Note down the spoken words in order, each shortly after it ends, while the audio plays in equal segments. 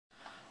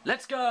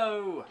Let's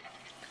go!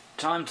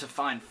 Time to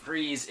find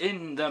Freeze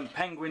in the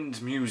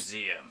Penguins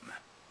Museum.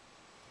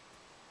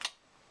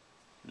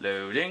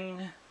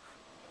 Loading.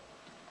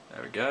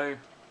 There we go.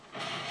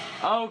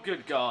 Oh,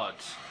 good God.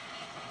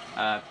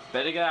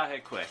 Better get out here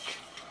quick.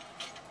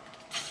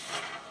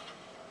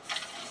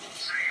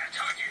 See, I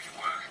told you it'd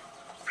work.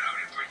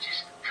 Bloated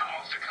bridges, cut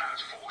off the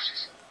cloud's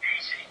forces.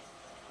 Easy.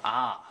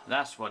 Ah,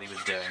 that's what he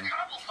was doing.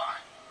 Trouble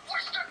fine.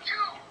 What's the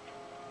do?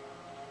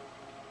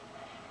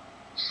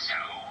 So,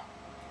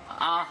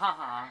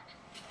 Ah-ha-ha.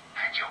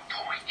 and your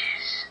point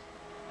is?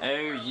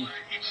 Oh,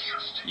 It's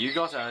just you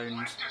got owned.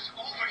 left us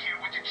over here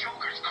with the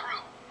Joker's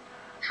crew.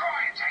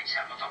 Try and take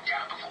some of them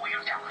down before you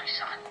die,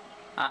 son.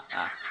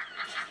 Ah-ah.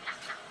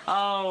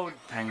 Oh,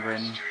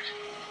 Penguin. Bastard.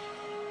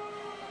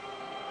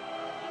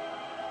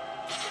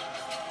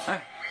 Oh.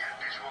 We have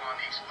visual on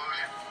the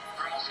explosion.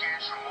 Thermal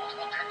scans from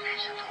multiple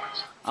detonation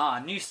points. Ah,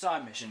 new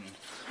side mission.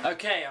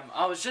 Okay,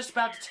 I was just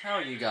about to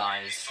tell you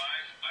guys.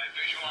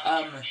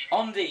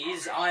 On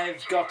these,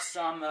 I've got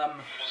some,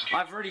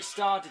 I've already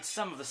started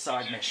some of the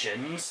side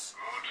missions.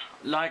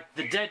 Like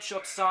the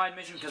Deadshot side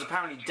mission, because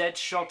apparently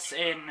Deadshot's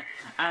in,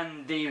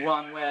 and the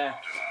one where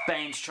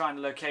Bane's trying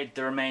to locate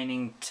the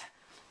remaining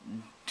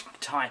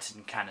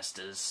Titan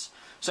canisters.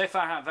 So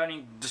far I've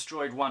only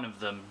destroyed one of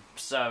them,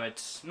 so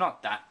it's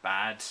not that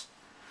bad.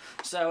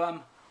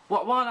 So,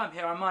 while I'm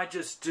here, I might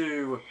just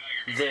do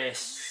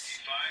this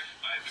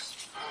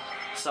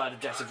side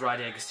objective right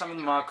here, because some of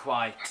them are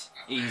quite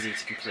easy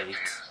to complete.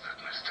 That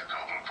Mr.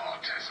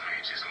 Cobblepot has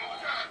made his move.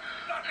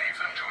 Leave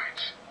them to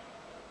it.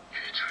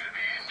 It will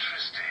be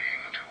interesting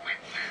to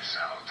witness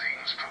how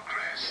things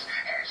progress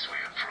as we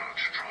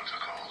approach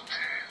Protocol 10.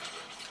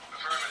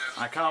 Affirmative.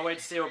 I can't wait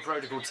to see what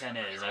Protocol 10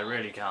 is, I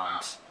really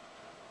can't.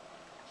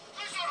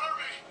 Please don't hurt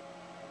me!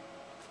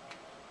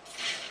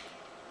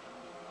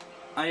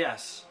 Ah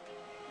yes,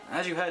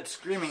 as you heard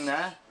screaming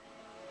there,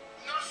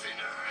 Nothing.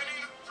 I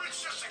mean, the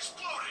bridge just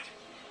exploded.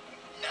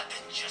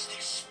 Nothing just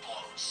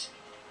explodes.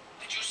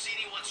 Did you see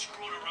anyone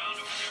screwing around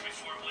over there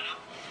before it went up?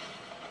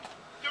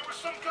 There was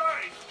some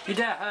guy. you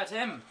dare hurt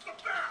him. The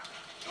back.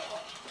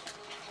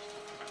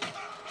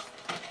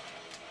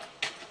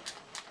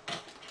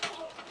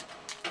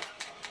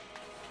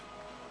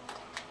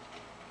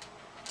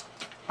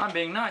 I'm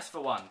being nice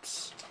for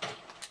once.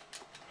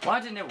 Why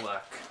didn't it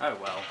work? Oh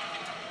well.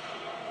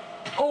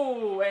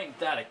 Oh, ain't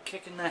that a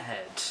kick in the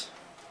head.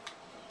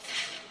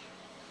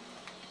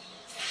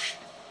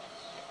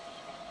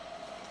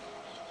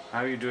 How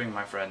are you doing,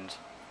 my friend?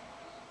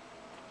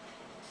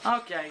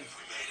 Okay,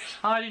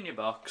 hide in your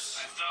box.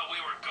 I thought we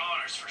were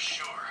goners for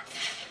sure.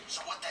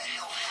 So what the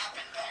hell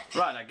happened back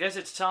there? Right, I guess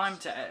it's time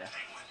to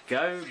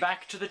go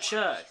back to the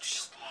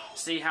church.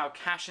 See how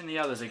Cash and the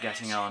others are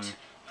getting on.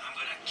 I'm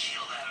gonna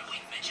kill that ugly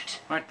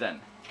midget. Right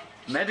then.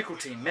 Medical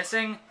team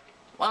missing?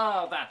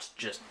 Well, that's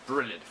just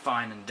brilliant,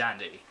 fine and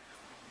dandy.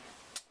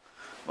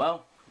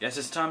 Well, guess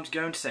it's time to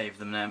go and save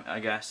them then, I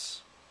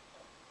guess.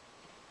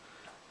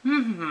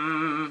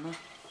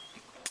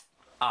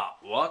 Ah,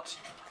 what?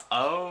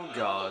 Oh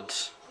God.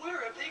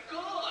 Where have they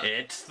gone?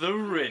 It's the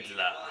Riddler.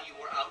 While you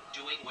were out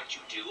doing what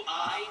you do,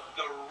 I,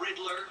 the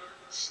Riddler,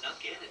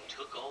 snuck in and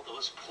took all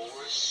those poor,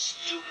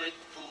 stupid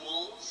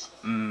fools.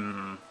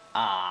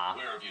 Ah.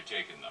 Where have you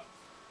taken them?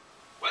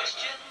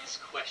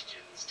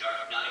 Questions,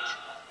 Dark Knight.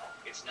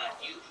 It's not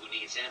you who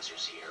needs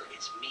answers here,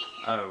 it's me.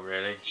 Oh,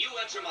 really? You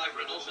answer my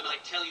riddles and I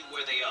tell you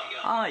where they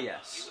are. Ah,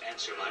 yes. You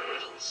answer my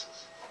riddles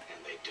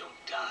and they don't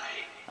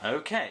die.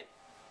 Okay.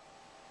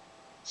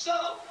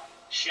 So,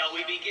 shall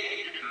we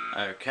begin?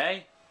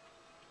 Okay.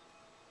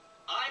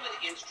 I'm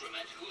an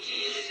instrument whose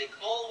music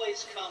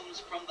always comes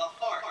from the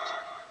heart.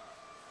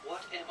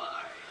 What am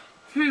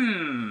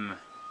I?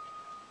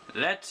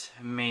 Let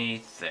me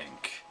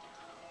think.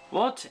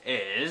 What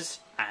is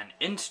an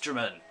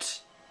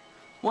instrument?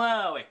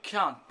 Well, it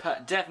can't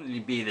definitely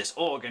be this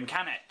organ,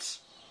 can it?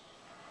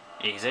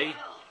 Easy.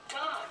 Well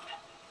done.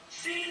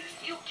 See,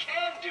 you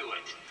can do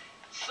it.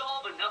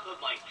 Solve enough of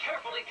my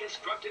carefully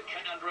constructed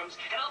conundrums,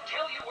 and I'll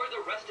tell you where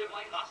the rest of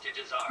my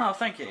hostages are. Oh,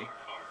 thank you.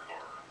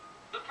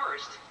 The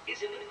first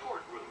is in the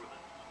courtroom.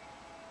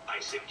 I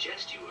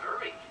suggest you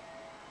hurry.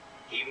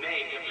 He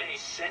may have been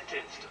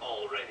sentenced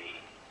already.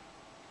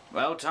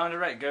 Well, time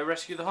to go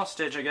rescue the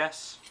hostage, I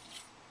guess.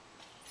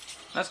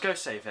 Let's go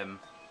save him.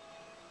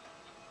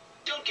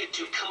 Don't get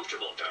too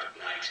comfortable, Dark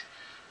Knight.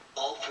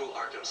 All through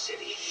Arkham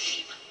City,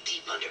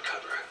 deep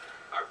undercover,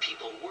 are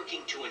people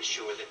working to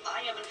ensure that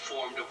I am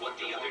informed of what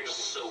the other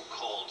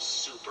so-called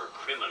super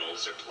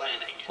criminals are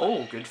planning.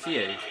 Oh, good for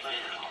you.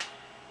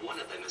 One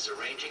of them is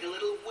arranging a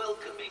little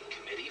welcoming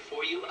committee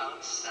for you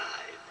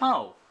outside.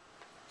 Oh.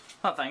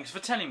 Well, thanks for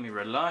telling me,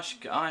 Riddler.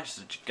 I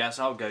guess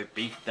I'll go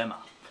beat them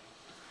up.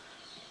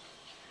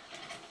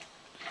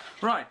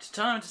 Right,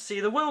 time to see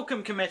the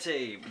welcome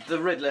committee. The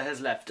Riddler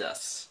has left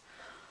us.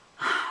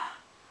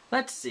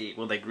 Let's see,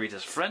 will they greet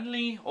us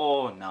friendly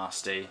or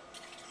nasty?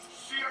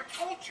 See, I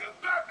told you,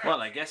 Batman.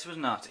 Well, I guess it was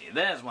nasty.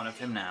 There's one of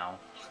him now.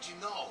 How'd you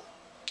know?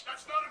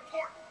 That's not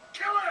important.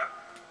 Kill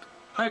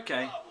him.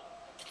 Okay.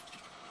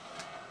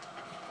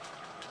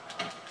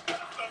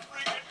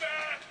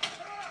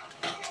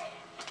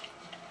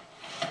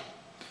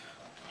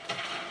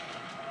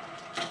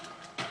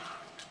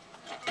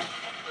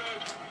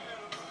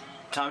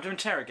 Time to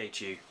interrogate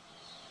you.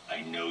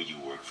 I know you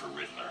work for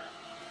Riddler.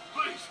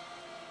 Please,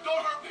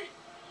 don't hurt me.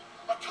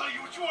 I'll tell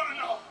you what you want to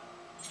know.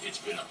 It's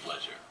been a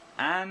pleasure.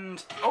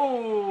 And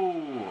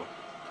oh,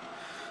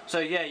 so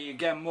yeah, you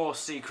get more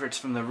secrets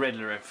from the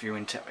Riddler if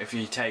you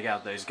take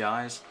out those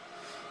guys.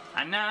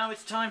 And now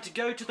it's time to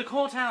go to the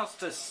courthouse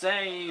to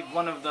save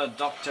one of the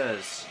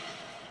doctors.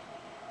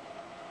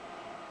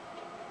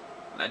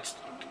 Let's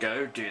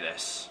go do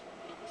this.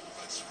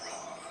 What's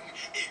wrong?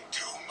 In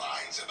two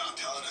minds about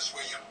telling us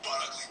where your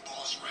butt-ugly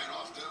boss ran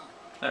off to?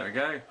 There we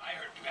go. I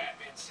heard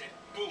Batman said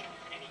boom,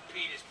 and he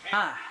peed his pants.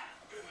 Ah,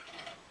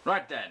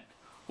 right then.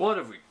 What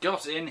have we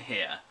got in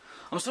here?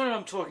 I'm sorry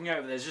I'm talking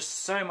over, there's just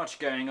so much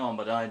going on,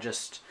 but I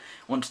just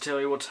want to tell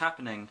you what's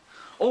happening.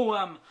 Oh,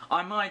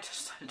 I might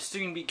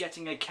soon be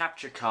getting a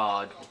capture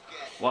card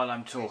while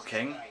I'm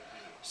talking,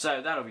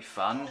 so that'll be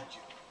fun.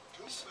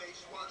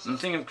 I'm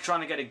thinking of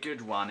trying to get a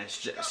good one.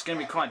 It's going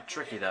to be quite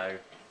tricky though.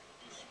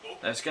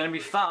 It's going to be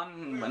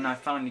fun when I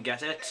finally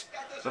get it,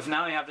 but for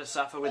now you have to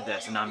suffer with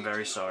this, and I'm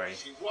very sorry.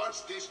 He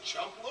wants this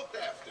chump looked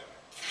after.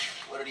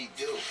 What did he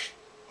do?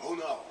 Who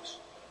knows?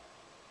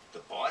 The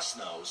boss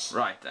knows.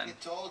 Right then. He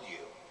told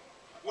you.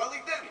 Well, he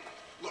didn't.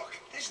 Look,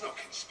 there's no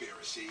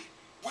conspiracy.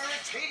 We're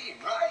a team,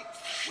 right?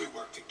 We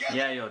work together.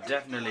 Yeah, you're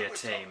definitely a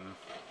team.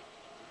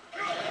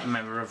 A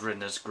member of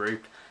Riddler's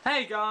group.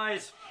 Hey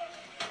guys!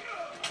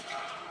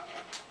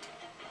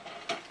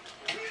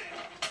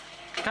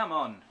 Come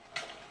on.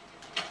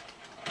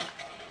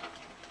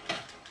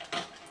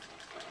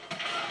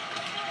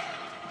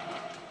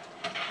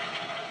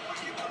 What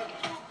are you gonna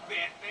do,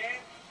 Batman?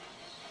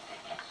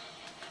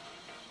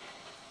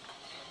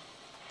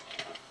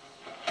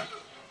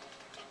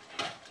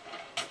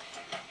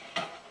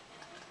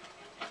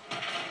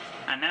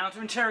 And now to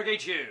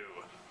interrogate you.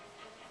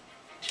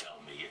 Tell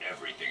me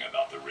everything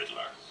about the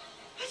Riddler.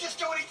 Just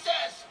do what he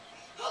says.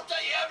 I'll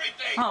tell you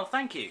everything. Oh,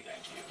 thank you.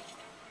 Thank you.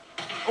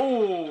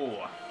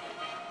 Oh.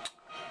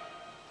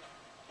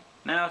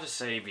 Now to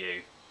save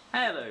you.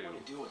 Hello. I didn't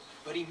want to do it,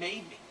 but he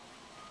made me.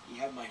 He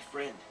had my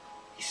friend.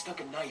 He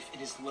stuck a knife in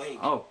his leg.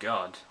 Oh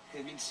God. I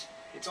mean,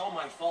 it's all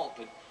my fault,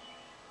 but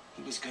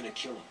he was gonna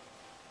kill him.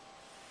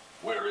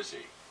 Where is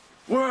he?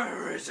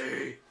 Where is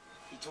he?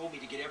 He told me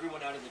to get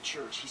everyone out of the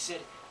church. He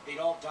said they'd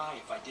all die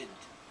if I didn't.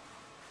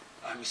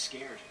 I was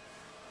scared.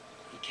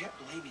 He kept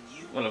blaming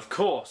you. Well, of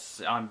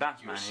course. I'm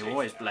Batman. You're He'll safe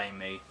always now. blame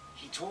me.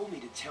 He told me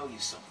to tell you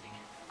something.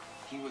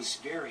 He was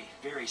very,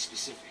 very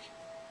specific.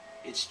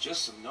 It's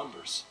just some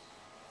numbers.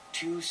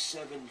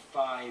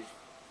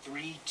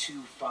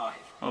 275325.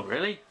 Oh,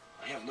 really?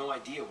 I have no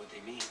idea what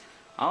they mean.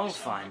 I'll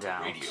Sound find like a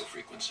out. Radio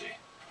frequency.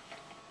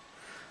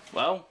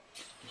 Well,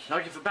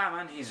 lucky for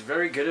Batman, he's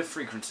very good at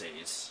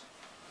frequencies.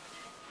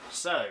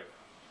 So.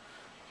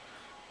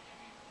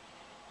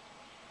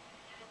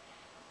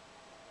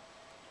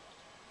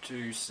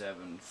 Two,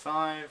 7,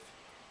 5.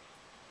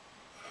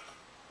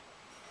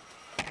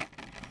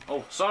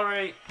 Oh,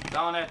 sorry!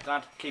 Darn it,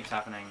 that keeps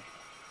happening.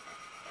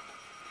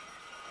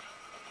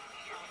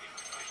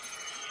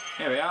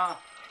 Here we are.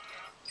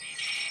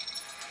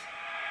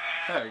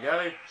 There we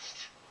go.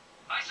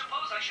 I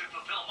suppose I should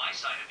fulfill my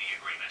side of the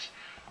agreement.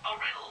 A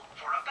riddle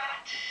for a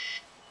bat.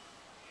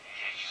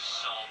 Can you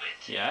solve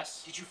it?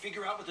 Yes. Did you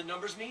figure out what the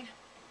numbers mean?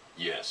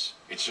 Yes,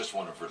 it's just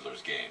one of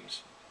Riddler's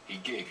games. He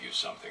gave you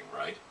something,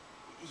 right?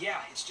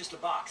 Yeah, it's just a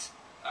box.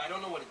 I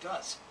don't know what it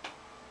does.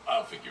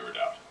 I'll figure it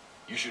out.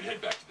 You should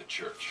head back to the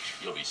church.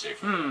 You'll be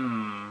safer.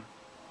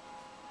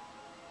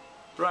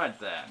 Right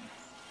then.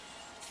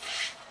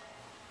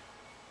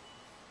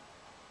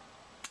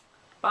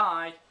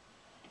 Bye.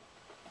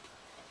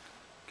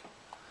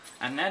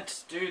 And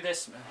let's do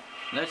this.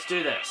 Let's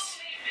do this.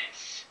 Say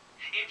this.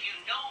 If you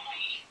know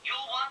me,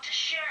 you'll want to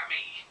share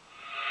me.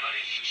 But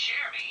if you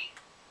share me,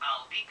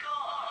 I'll be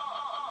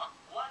gone.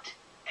 What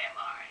am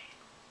I?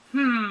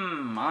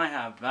 I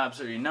have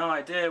absolutely no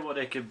idea what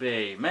it could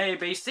be.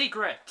 Maybe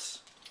secret.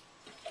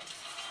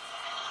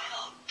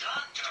 Well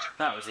done, Dark.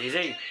 That was easy.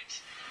 You did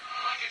it.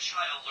 Like a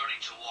child learning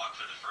to walk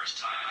for the first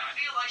time, I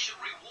feel I should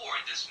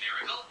reward this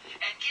miracle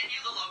and give you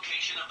the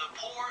location of the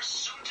poor,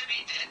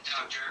 soon-to-be-dead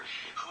doctor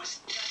who is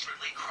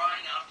desperately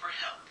crying out for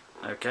help.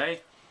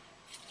 Okay.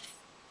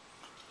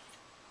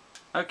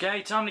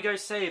 Okay, time to go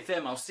save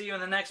him. I'll see you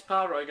in the next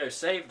part where I go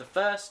save the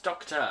first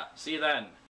Doctor. See you then.